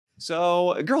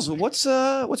So, girls, what's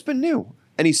been new?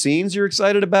 Any scenes you're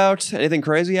excited about? Anything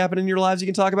crazy happening in your lives you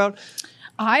can talk about?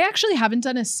 I actually haven't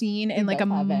done a scene in like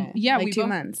like we 2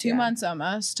 months. Two months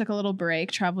almost. Took a little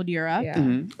break, traveled Europe. Yeah.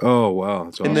 Mm-hmm. Oh wow,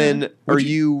 that's awesome. And then are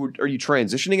you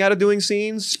transitioning out of doing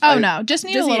scenes? Oh no, just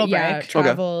need a little break.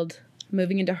 Traveled,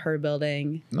 moving into her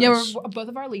building. Nice. Yeah, both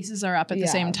of our leases are up at the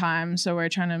same time, so we're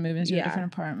trying to move into a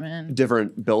different apartment.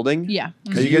 Different building? Yeah.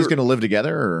 Are you guys going to live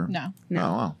together? Or? No. Oh,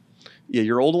 wow. Yeah,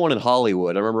 your old one in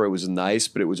Hollywood. I remember it was nice,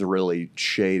 but it was really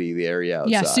shady, the area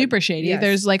outside. Yeah, super shady. Yes.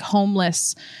 There's like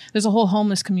homeless. There's a whole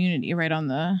homeless community right on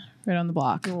the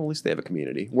block. Well, at least they have a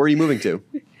community. Where are you moving to?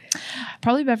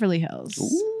 Probably Beverly Hills.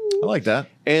 I like that.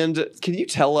 And can you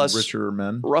tell us Richer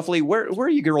men. roughly where are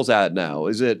you girls at now?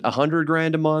 Is it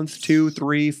 $100,000 a month, 2,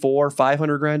 3, 4,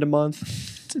 $500,000 a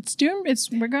month? It's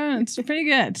pretty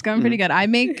good. It's going pretty good. I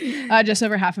make just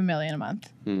over $500,000 a month.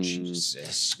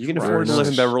 Jesus. You can afford to live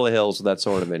in Beverly Hills with that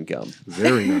sort of income.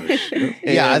 Very nice.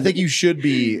 Yeah, I think you should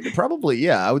be probably,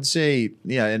 I would say,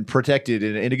 and protected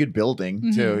in a good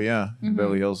building too. Yeah, in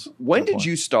Beverly Hills. When did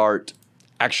you start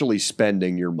actually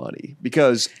spending your money?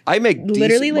 Because I make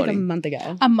Literally decent like money. a month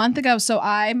ago. A month ago. So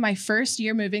my first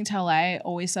year moving to LA,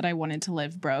 always said I wanted to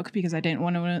live broke because I didn't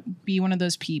want to be one of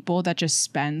those people that just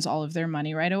spends all of their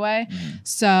money right away.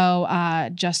 So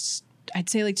I'd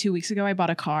say like 2 weeks ago, I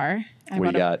bought a car. What do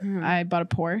you got? I bought a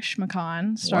Porsche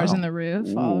Macan, stars Wow. in the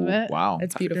roof, all of it. Wow.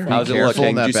 It's beautiful. How's it Careful looking?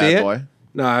 in Did that you see bad it? boy.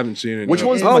 No, I haven't seen it. Which yet.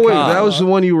 one's the Oh wait, Macan? that was the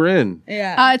one you were in.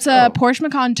 Yeah. It's a Porsche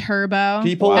Macan Turbo, Can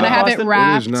you pull and it I up, have it Austin?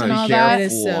 wrapped It is and nice. all Be that. It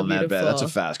is careful so on that bed. beautiful. That's a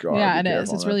fast car. Yeah, Be it is.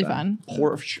 careful It's on really that bed. fun.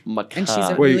 Porsche Macan. And she's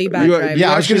a Wait, really bad you- driver.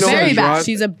 Yeah, I was gonna say Very bad.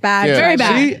 She's a bad Yeah. Very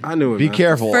driver. bad. See, I knew it. Be man.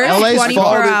 careful. First LA's 24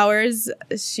 fault. hours,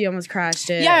 she almost crashed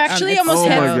it. Yeah, I actually It's almost Oh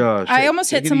hit. my gosh. I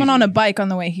almost hit Take it someone easy. on a bike on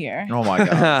the way here. Oh my god.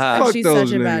 and Fuck she's those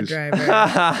such a bad niggas. driver.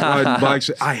 Riding bikes.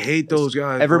 I hate those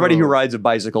guys. Everybody bro. who rides a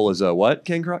bicycle is a what,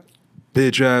 King Croc?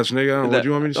 Bitch ass nigga. What do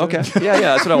you want me to say? Okay. Yeah,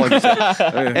 that's what I wanted to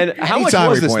say. And how much Anytime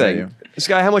was we this point at thing? you.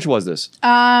 Sky, how much was this?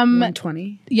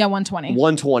 120. Yeah, 120.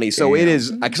 120. So it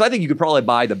is, because I think you could probably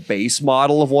buy the base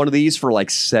model of one of these for like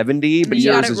 70, but You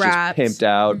got yours it is wrapped. just pimped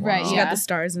out. Right, She yeah. got the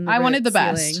stars in the I wanted the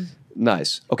ceiling. best.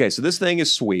 Nice. Okay, so this thing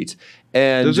is sweet.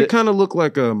 And Does it kind of look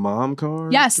like a mom car?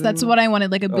 Yes, that's what I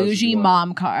wanted, like a bougie what-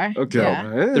 mom car. Okay. Yeah.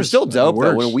 man. they're still dope though.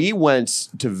 Works. When we went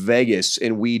to Vegas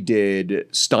and we did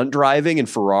stunt driving in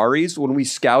Ferraris, when we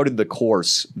scouted the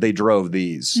course, they drove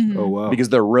these Oh wow. because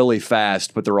they're really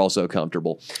fast, but they're also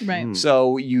comfortable. Right.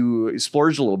 So you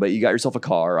splurged a little bit. You got yourself a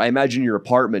car. I imagine your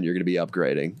apartment you're going to be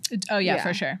upgrading. Oh yeah, Yeah.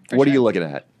 for sure. What are you looking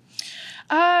at?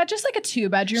 Just like a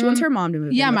 2-bedroom. She wants her mom to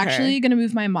move Yeah, in I'm with her. actually gonna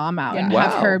move my mom out and Wow.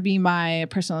 have her be my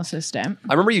personal assistant.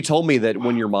 I remember you told me that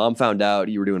when your mom found out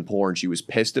you were doing porn, she was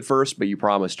pissed at first, but you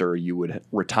promised her you would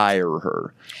retire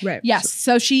her. Right. Yes.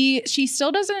 So she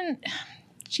still doesn't.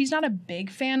 She's not a big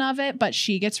fan of it, but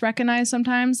she gets recognized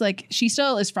sometimes. Like she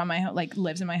still is from my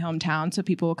lives in my hometown, so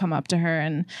people will come up to her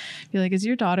and be like, "Is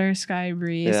your daughter Sky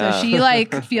Bree?" Yeah. So she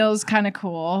like feels kind of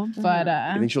cool. But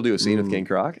You think she'll do a scene with King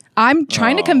Croc? I'm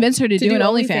trying to convince her to do an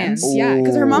OnlyFans. Yeah,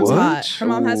 because her mom's What? hot. Her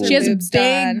mom has her She has boobs big,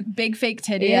 done. big fake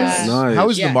titties. Yeah. Nice. How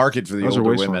is the Yeah. market for the Those are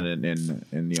older waste women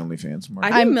in the OnlyFans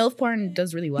market? I think MILF porn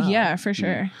does really well. Yeah, for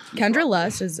sure. Kendra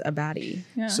Lust is a baddie.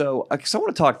 Yeah. So I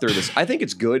want to talk through this. I think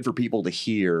it's good for people to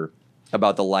hear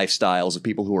about the lifestyles of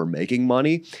people who are making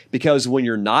money, because when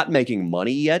you're not making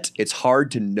money yet, it's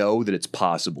hard to know that it's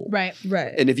possible. Right.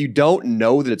 Right. And if you don't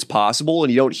know that it's possible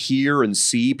and you don't hear and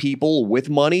see people with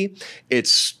money,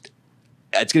 it's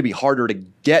going to be harder to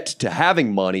get to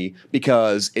having money,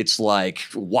 because it's like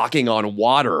walking on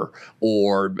water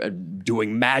or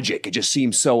doing magic. It just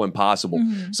seems so impossible.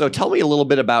 So tell me a little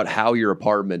bit about how your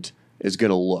apartment is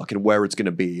going to look and where it's going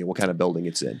to be and what kind of building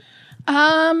it's in.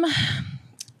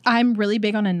 I'm really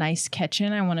big on a nice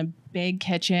kitchen. I want a big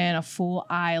kitchen, a full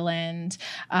island.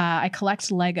 I collect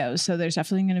Legos, so there's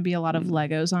definitely going to be a lot of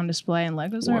Legos on display, and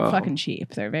Legos aren't fucking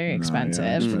cheap. They're very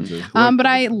expensive. But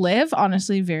I live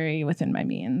honestly very within my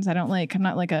means. I'm not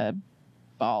like a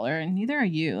baller, and neither are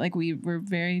you. Like we're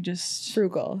very just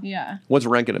Frugal. yeah. What's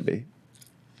rent going to be?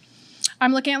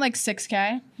 I'm looking at like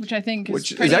 $6,000, which I think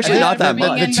Which is pretty actually good not that for being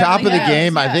much. The in top of the Beverly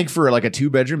game, Hills, I think for like a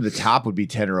 2-bedroom, the top would be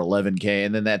 10 or 11K,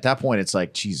 and then at that point, it's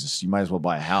like Jesus, you might as well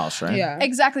buy a house, right? Yeah.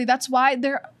 Exactly. That's why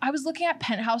I was looking at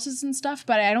penthouses and stuff,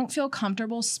 but I don't feel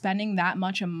comfortable spending that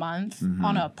much a month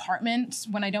on an apartment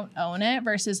when I don't own it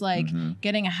versus like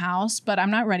getting a house. But I'm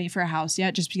not ready for a house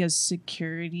yet, just because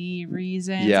security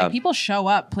reasons. Yeah. Like, people show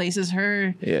up places.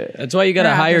 Yeah. That's why you got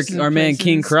to hire addresses our and man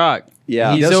King places. Croc.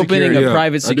 Yeah. He's does opening security. a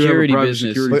private I do have a security private business.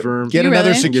 security But firm. get You another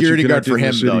really? security Get you guard for connected in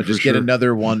him the city though. for Just get sure.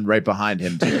 another one right behind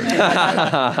him too.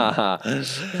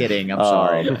 Kidding. I'm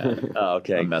sorry.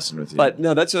 Okay. I'm messing with you. But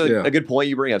no, that's Yeah. a good point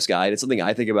you bring up, Sky. And it's something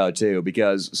I think about too,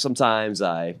 because sometimes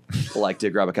I like to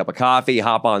grab a cup of coffee,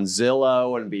 hop on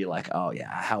Zillow, and be like, oh, yeah,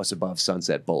 a house above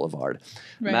Sunset Boulevard.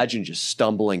 Right. Imagine just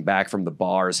stumbling back from the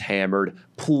bars, hammered,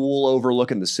 pool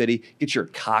overlooking the city, get your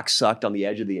cock sucked on the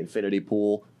edge of the infinity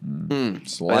pool.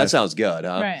 It's Well, that life. sounds good,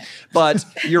 huh? Right. But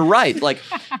you're right. Like,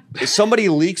 if somebody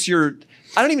leaks your,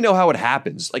 I don't even know how it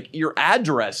happens. Like, your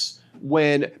address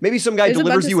when maybe some guy There's a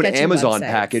delivers bunch of you an sketchy Amazon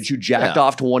websites. package who jacked Yeah.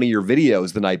 off to one of your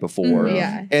videos the night before.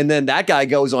 Yeah. And then that guy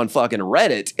goes on fucking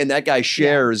Reddit and that guy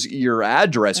shares your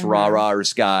address, Rara or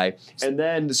Sky. And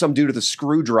then some dude with a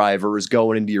screwdriver is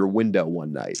going into your window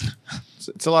one night.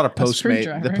 It's a lot of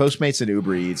screwdriver. the Postmates and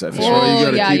Uber Eats. I feel why like. you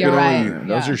gotta yeah, keep you're it right. on.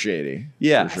 Those Yeah. are shady.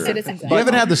 Yeah. For sure. Citizens. You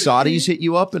haven't had the Saudis hit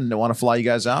you up and want to fly you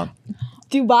guys out?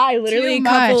 Dubai, literally Too a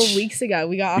couple much. of weeks ago.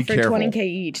 We got Be offered careful. 20K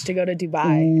each to go to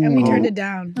Dubai, and we turned it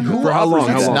down. For how long?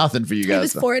 That's How long? nothing for you It guys.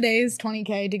 was though. 4 days,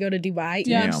 20K to go to Dubai.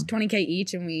 Yeah. Each, 20K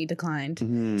each, and we declined.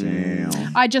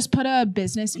 Damn. I just put a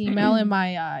business email in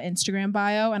my Instagram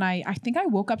bio, and I think I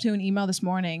woke up to an email this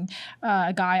morning,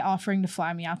 a guy offering to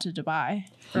fly me out to Dubai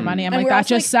for money. I'm And like, we're that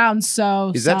also just sounds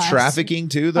so Is that sus. trafficking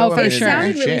too, though? Oh, for I mean, sure. It there's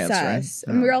sounded a really chance, sus.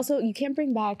 right? And we're also, you can't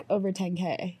bring back over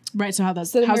 10K. Right, so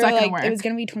how's So then that we were going to like, work? it was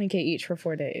going to be 20K each for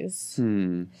 4 days. Oh,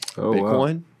 wow.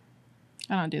 Bitcoin?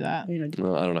 I don't do that. You know,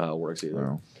 Well, I don't know how it works either.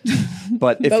 Well,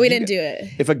 But if but we you- didn't do it.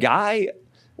 If a guy,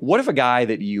 what if a guy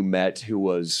that you met who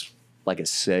was like a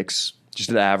 6, just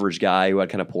an average guy who had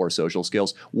kind of poor social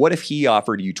skills, what if he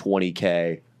offered you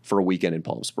 20K for a weekend in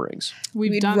Palm Springs?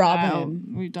 We've We'd done rob that.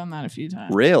 him. We've done that a few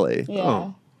times. Really? Yeah.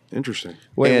 Oh, interesting.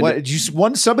 Wait, And- what? Did you,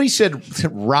 somebody said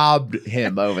robbed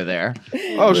him over there.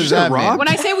 Oh, she does said that mean? robbed? When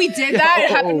I say we did that, it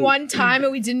happened one time,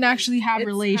 and we didn't actually have It's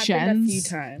relations. happened a few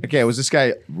times. Okay, was this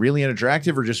guy really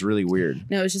unattractive or just really weird?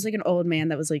 No, it was just like an old man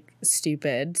that was like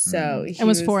stupid. So he It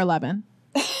was 411.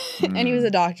 and he was a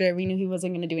doctor. We knew he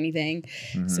wasn't going to do anything.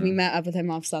 So we met up with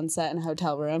him off Sunset in a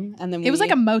hotel room. And then It was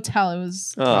like a motel. It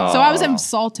was Oh. so I was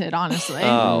insulted, honestly.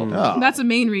 Oh. Oh. That's the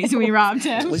main reason we robbed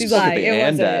At him. least She's look at like, the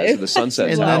it wasn't. Andaz, the Sunset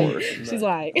And then- Tower. She's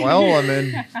like, Well, I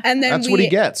mean, and then that's what he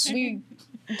gets. We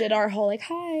did our whole like,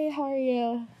 hi, how are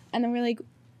you? And then we're like,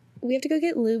 we have to go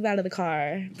get lube out of the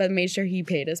car, but made sure he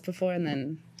paid us before and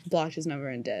then blocked his number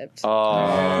and dipped.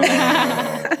 Oh.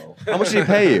 How much did he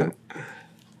pay you?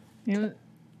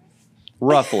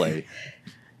 Roughly.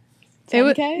 It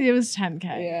was 10K? it was 10K.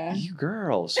 Yeah. You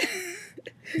girls.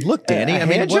 Look, Danny. A I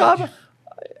mean, hand what- job?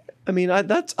 I mean, I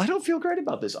don't feel great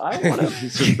about this. I want to.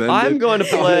 Suspended. I'm going to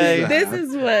play. This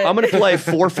is what I'm going to play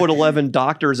 4'11"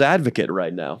 doctor's advocate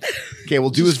right now. Okay, we'll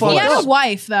do his fuck He voice. up. had a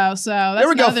wife though, so that's There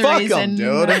we go. another Fuck reason. him,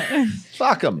 dude.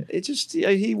 Fuck him. It just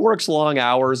he works long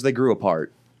hours. They grew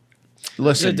apart.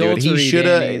 Listen, dude. He Adultery, should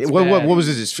Danny, have. it's What bad. was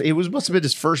this? It was must have been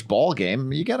his first ball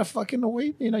game. You got to fucking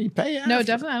wait. You know, you pay. No, after.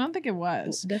 definitely. I don't think it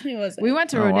was. definitely wasn't. We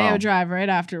went to Oh, Rodeo wow. Drive right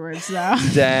afterwards, though.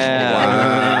 Damn.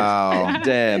 Wow.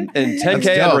 Damn. And 10K That's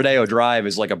on dope. Rodeo Drive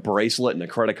is like a bracelet and a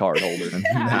credit card holder.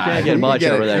 Nah, can't get much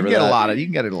over there You for get a that. lot of. You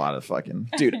can get a lot of fucking.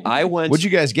 Dude, I went. What'd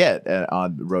you guys get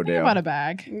on rodeo? About a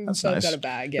bag. We That's both nice. got a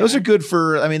bag. Yeah. Those are good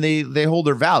for. I mean, they hold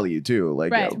their value too.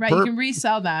 Like Right, right. You can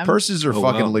resell them. purses are Oh,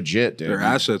 fucking wow. legit, dude. They're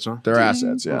assets, huh? They're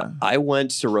assets. Yeah. I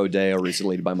went to Rodeo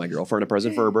recently to buy my girlfriend a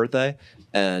present for her birthday,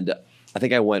 and I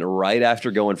think I went right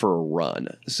after going for a run.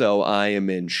 So I am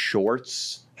in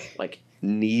shorts, like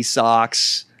knee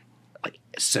socks, like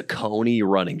Saucony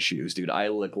running shoes, dude. I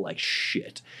look like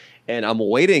shit, and I'm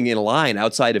waiting in line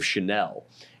outside of Chanel,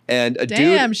 and a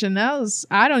Damn, dude. Chanel's.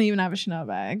 I don't even have a Chanel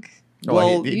bag.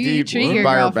 Well, did You treat you your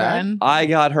buy her a bag? girlfriend. I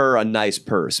got her a nice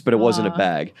purse, but it wasn't a Aw.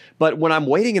 bag. But when I'm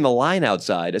waiting in the line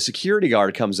outside, a security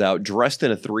guard comes out dressed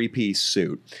in a 3-piece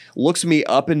suit, looks me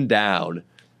up and down,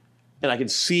 and I can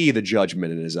see the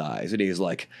judgment in his eyes. And he's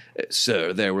like,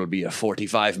 "Sir, there will be a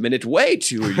 45-minute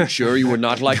wait. Are you sure you would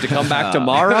not like to come back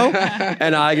tomorrow?"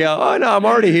 And I go, "Oh, no, I'm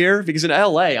already here." Because in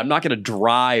LA, I'm not going to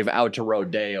drive out to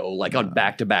Rodeo like on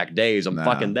back-to-back days. I'm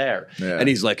fucking there. Yeah. And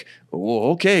he's like,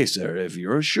 "Oh, okay, sir, if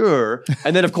you're sure."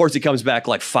 And then, of course, he comes back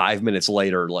like 5 minutes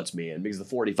later and lets me in because the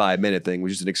 45-minute thing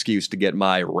was just an excuse to get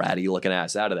my ratty-looking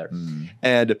ass out of there.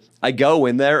 And I go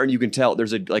in there, and you can tell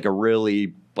there's a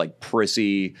really like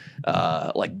prissy,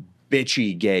 like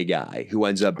bitchy gay guy who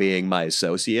ends up being my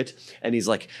associate. And he's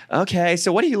like, okay,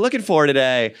 so what are you looking for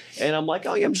today? And I'm like,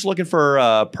 oh, yeah, I'm just looking for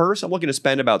a purse. I'm looking to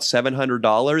spend about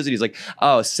 $700. And he's like,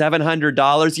 oh,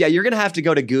 $700? Yeah, you're going to have to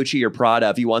go to Gucci or Prada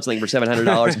if you want something for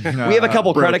 $700. We have a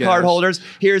couple credit card holders.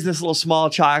 Here's this little small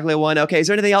chocolate one. Okay, is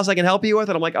there anything else I can help you with?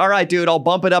 And I'm like, all right, dude, I'll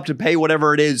bump it up to pay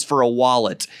whatever it is for a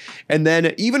wallet. And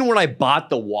then even when I bought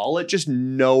the wallet, just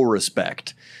no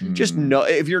respect. Just no,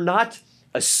 if you're not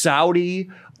a Saudi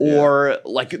or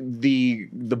like the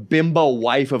bimbo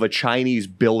wife of a Chinese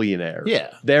billionaire.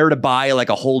 Yeah. There to buy like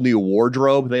a whole new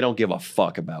wardrobe. They don't give a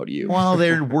fuck about you. Well,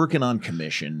 they're working on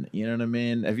commission. You know what I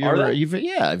mean? Have you Are ever? they?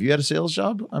 Have you had a sales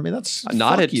job? I mean, that's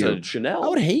Not fuck at you. Chanel. I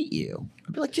would hate you.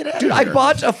 I'd be like, get out Dude, of I here.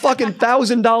 bought a fucking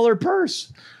 $1,000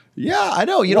 purse. Yeah, I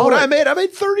know. You know what I made? I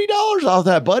made $30 off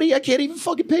that, buddy. I can't even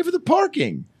fucking pay for the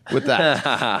parking with that.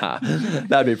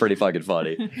 That'd be pretty fucking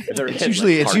funny. It's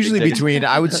usually between.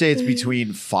 I would say it's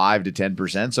between 5 to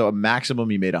 10%. So a maximum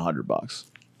you made $100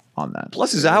 on that.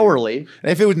 Plus his hourly.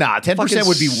 And if it was not 10% Fucking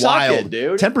would be suck wild, it,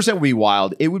 dude. 10% would be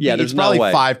wild. It would Yeah, be. there's It's probably no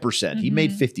way. 5%. He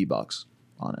made $50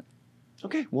 on it.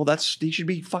 Okay, well he should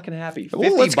be fucking happy.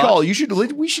 Well, let's $50. call.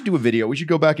 We should do a video. We should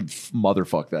go back and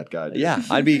motherfuck that guy. Dude. Yeah,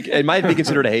 it might be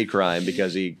considered a hate crime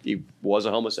because he was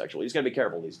a homosexual. He's got to be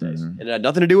careful these days. And it had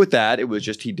nothing to do with that. It was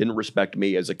just he didn't respect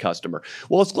me as a customer.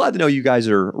 Well, it's glad to know you guys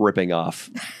are ripping off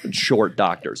short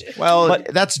doctors. Well,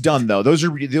 but that's done though.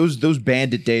 Those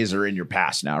bandit days are in your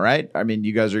past now, right? I mean,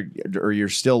 you guys or you're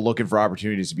still looking for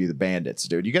opportunities to be the bandits,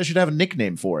 dude. You guys should have a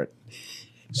nickname for it.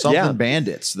 Something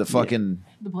bandits. The fucking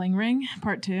The bling ring,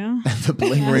 part 2. the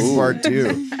bling ring part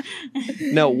 2.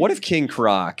 no, what if King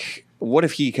Croc? What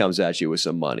if he comes at you with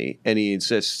some money and he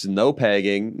insists no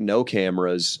pegging, no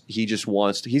cameras? He just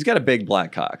wants to. He's got a big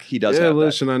black cock. He does. Yeah, have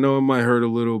listen, I know it might hurt a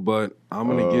little, but I'm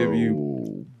gonna give you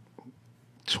Oh.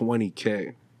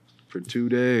 $20K for 2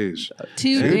 days.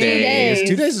 2 2 days. days.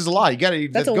 2 days is a lot. You got to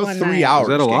That's a go one 3 night. hours. Is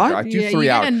that a King lot? Croc. Do Yeah, 3 you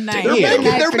get hours. a night. They're You get a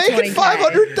making, night they're for making 20K.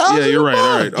 500,000. Yeah, you're right, a all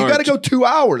month. right, You all got to right. go 2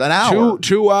 hours, an hour.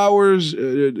 2 hours,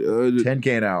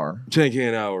 10K an hour. 10K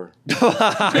an hour. that.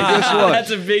 guess what?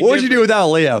 That's a big. What would you do without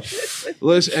Leo?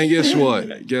 Listen, and guess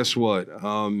what? Guess what?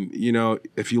 You know,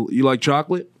 if you like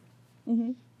chocolate,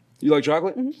 you like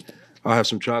chocolate? I'll have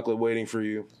some chocolate waiting for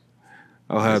you.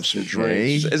 I'll have some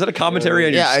drinks. Is that a commentary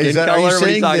on your Yeah, skin is that, color? are you What are you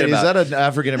saying talking that, is about? that an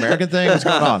African American thing? What's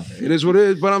going on? It is what it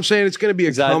is, but I'm saying it's going to be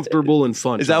a that- comfortable and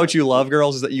fun. Is that what you love,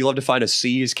 girls? Is that you love to find a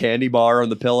C's candy bar on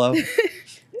the pillow?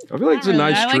 I feel like it's a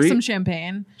nice I like treat. some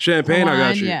champagne. Champagne, I got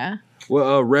Wine, you. Yeah.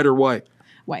 Well, red or white?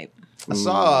 White. I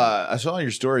saw on your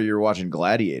story you were watching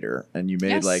Gladiator, and you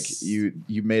made Yes. you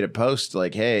made a post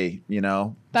like, "Hey, you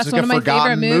know, That's it's one like of a my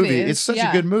forgotten favorite movie. movies. It's such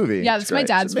Yeah. a good movie. Yeah, It's it's my great.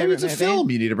 dad's So maybe favorite it's a movie.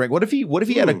 film you need to bring. What if he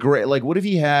had a great what if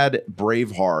he had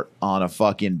Braveheart on a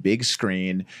fucking big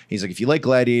screen? He's like, if you like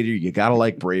Gladiator, you gotta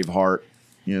like Braveheart.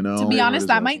 You know, To be what honest, is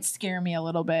that that? might scare me a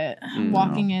little bit.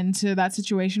 Walking into that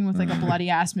situation with like a bloody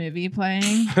ass movie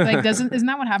playing, like isn't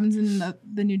that what happens in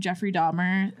the new Jeffrey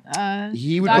Dahmer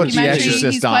He would put The documentary? Exorcist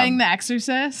He's on. playing The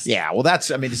Exorcist. Yeah, well,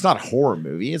 I mean, it's not a horror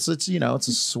movie. It's you know, it's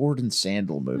a sword and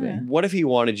sandal movie. Yeah. What if he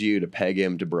wanted you to peg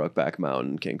him to Brokeback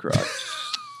Mountain, King Croc?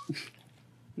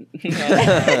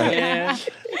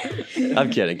 I'm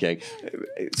kidding, King.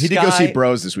 He did go see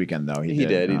Bros this weekend, though. He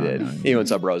did. No, He went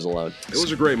saw Bros alone. It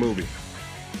was a great movie.